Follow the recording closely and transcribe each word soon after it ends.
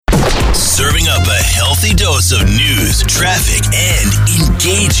Serving up a healthy dose of news, traffic, and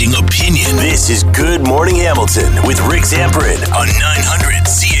engaging opinion. This is Good Morning Hamilton with Rick Zamperin on 900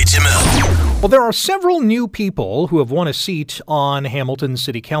 CHML. Well, there are several new people who have won a seat on Hamilton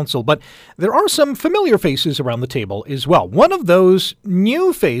City Council, but there are some familiar faces around the table as well. One of those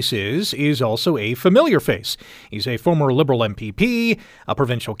new faces is also a familiar face. He's a former Liberal MPP, a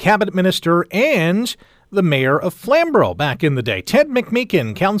provincial cabinet minister, and the mayor of Flamborough back in the day. Ted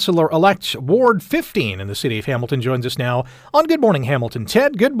McMeekin, councillor-elect Ward 15 in the city of Hamilton, joins us now on Good Morning Hamilton.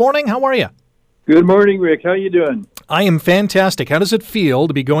 Ted, good morning. How are you? Good morning, Rick. How you doing? I am fantastic. How does it feel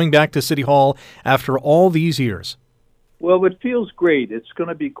to be going back to City Hall after all these years? Well, it feels great. It's going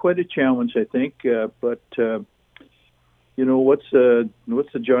to be quite a challenge, I think. But what's a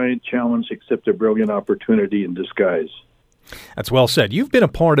giant challenge except a brilliant opportunity in disguise? That's well said. You've been a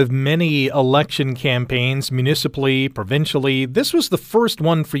part of many election campaigns, municipally, provincially. This was the first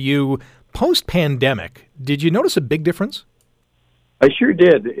one for you post-pandemic. Did you notice a big difference? I sure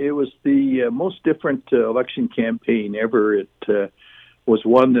did. It was the most different election campaign ever. It was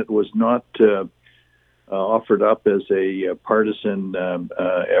one that was not offered up as a partisan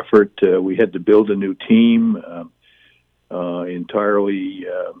effort. We had to build a new team, entirely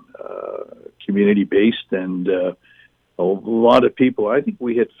community-based, and a lot of people. I think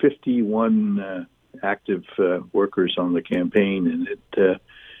we had 51 active workers on the campaign, and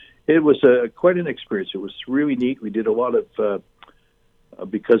it was quite an experience. It was really neat. We did a lot of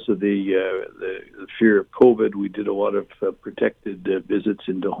because of the fear of COVID, we did a lot of protected visits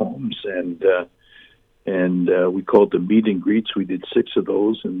into homes, and we called them meet and greets. We did 6 of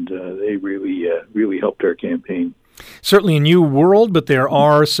those, and they really helped our campaign. Certainly a new world, but there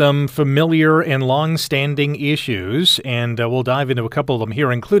are some familiar and long-standing issues, and we'll dive into a couple of them here,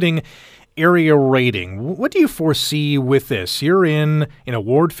 including area rating. What do you foresee with this? You're in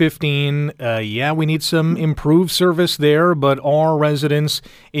Ward 15. We need some improved service there, but are residents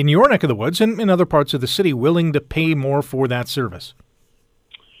in your neck of the woods and in other parts of the city willing to pay more for that service?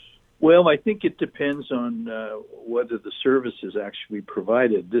 Well, I think it depends on whether the service is actually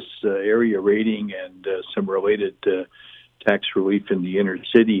provided. This area rating and some related tax relief in the inner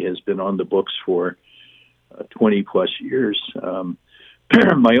city has been on the books for 20 plus years.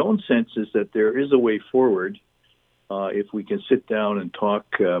 My own sense is that there is a way forward if we can sit down and talk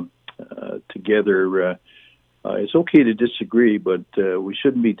together. It's okay to disagree, but we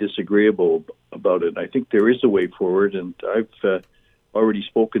shouldn't be disagreeable about it. I think there is a way forward, and I've already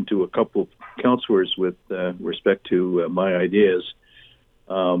spoken to a couple of councillors with respect to my ideas.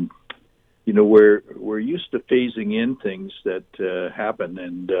 We're used to phasing in things that happen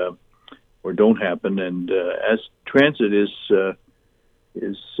and or don't happen, and as transit is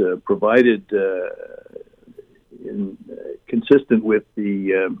provided consistent with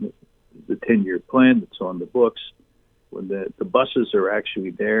the 10-year plan that's on the books. When the buses are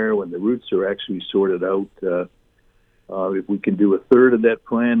actually there, when the routes are actually sorted out, if we can do a third of that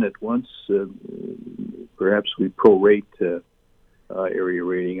plan at once, perhaps we prorate area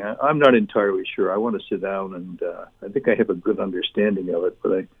rating. I'm not entirely sure. I want to sit down, and I think I have a good understanding of it,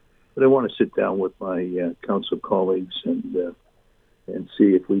 but I want to sit down with my council colleagues and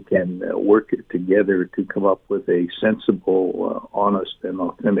see if we can work it together to come up with a sensible, honest, and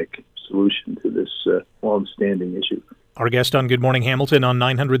authentic solution to this long-standing issue. Our guest on Good Morning Hamilton on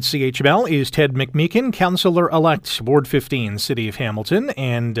 900 CHML is Ted McMeekin, councillor-elect, Ward 15, City of Hamilton.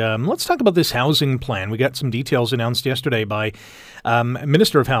 And let's talk about this housing plan. We got some details announced yesterday by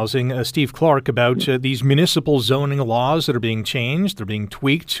Minister of Housing, Steve Clark, about these municipal zoning laws that are being changed. They're being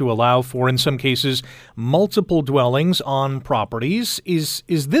tweaked to allow for, in some cases, multiple dwellings on properties. Is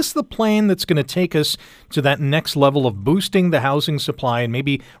this the plan that's going to take us to that next level of boosting the housing supply and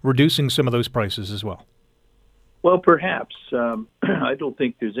maybe reducing some of those prices as well? Well, perhaps. I don't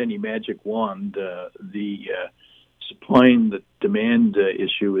think there's any magic wand. The supply and the demand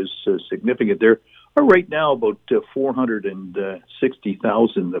issue is significant. There are right now about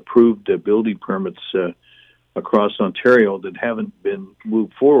 460,000 approved building permits across Ontario that haven't been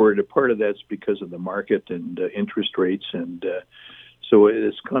moved forward. A part of that's because of the market and interest rates, and so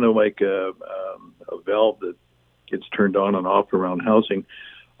it's kind of like a valve that gets turned on and off around housing.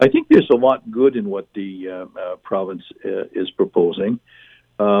 I think there's a lot good in what the province is proposing.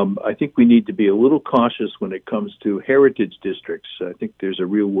 I think we need to be a little cautious when it comes to heritage districts. I think there's a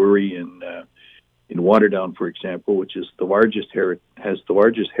real worry in Waterdown, for example, which is has the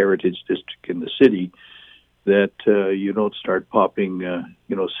largest heritage district in the city, that you don't start popping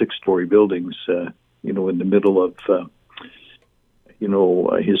 6-story buildings in the middle of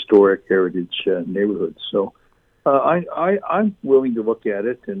a historic heritage neighborhood. So I'm willing to look at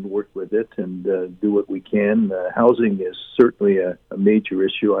it and work with it and do what we can. Housing is certainly a major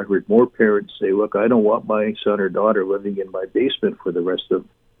issue. I heard more parents say, look, I don't want my son or daughter living in my basement for the rest of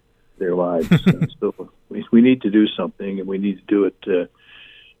their lives. So we need to do something, and we need to do it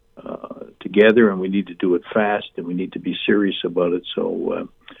together, and we need to do it fast, and we need to be serious about it. So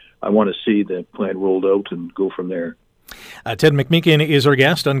I want to see the plan rolled out and go from there. Ted McMeekin is our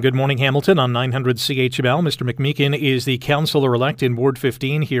guest on Good Morning Hamilton on 900 CHML. Mr. McMeekin is the councillor-elect in Ward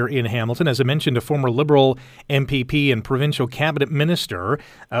 15 here in Hamilton. As I mentioned, a former Liberal MPP and provincial cabinet minister.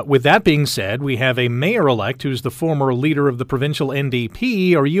 With that being said, we have a mayor-elect who's the former leader of the provincial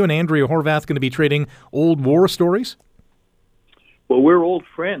NDP. Are you and Andrea Horwath going to be trading old war stories? Well, we're old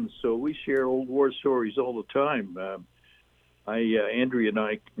friends, so we share old war stories all the time. Andrea and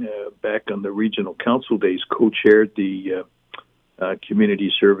I, back on the regional council days, co-chaired the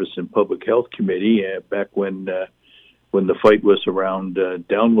Community Service and Public Health Committee back when the fight was around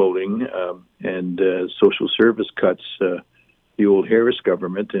downloading and social service cuts, the old Harris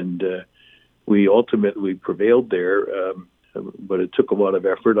government, and we ultimately prevailed there, but it took a lot of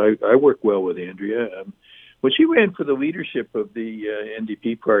effort. I worked well with Andrea. When she ran for the leadership of the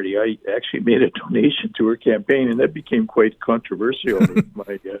NDP party, I actually made a donation to her campaign, and that became quite controversial with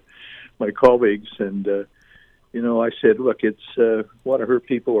my colleagues. And, I said, look, it's one of her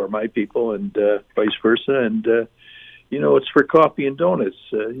people or my people, and vice versa. And, it's for coffee and donuts.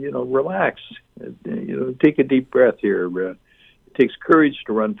 Relax. Take a deep breath here. It takes courage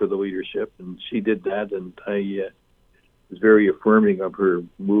to run for the leadership, and she did that, and I was very affirming of her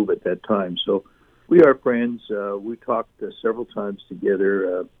move at that time. So, we are friends. We talked several times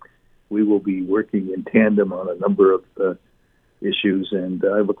together. We will be working in tandem on a number of issues, and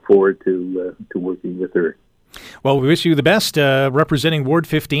I look forward to working with her. Well, we wish you the best representing Ward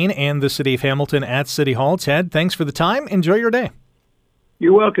 15 and the City of Hamilton at City Hall. Ted, thanks for the time. Enjoy your day.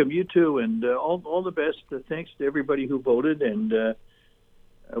 You're welcome. You too, and all the best. Thanks to everybody who voted, and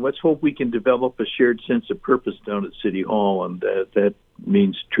let's hope we can develop a shared sense of purpose down at City Hall, and that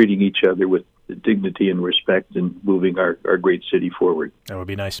means treating each other with dignity and respect and moving our great city forward. That would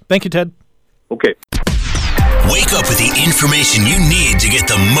be nice. Thank you, Ted. Okay. Wake up with the information you need to get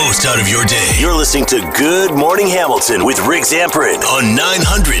the most out of your day. You're listening to Good Morning Hamilton with Rick Zamperin on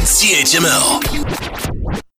 900 CHML.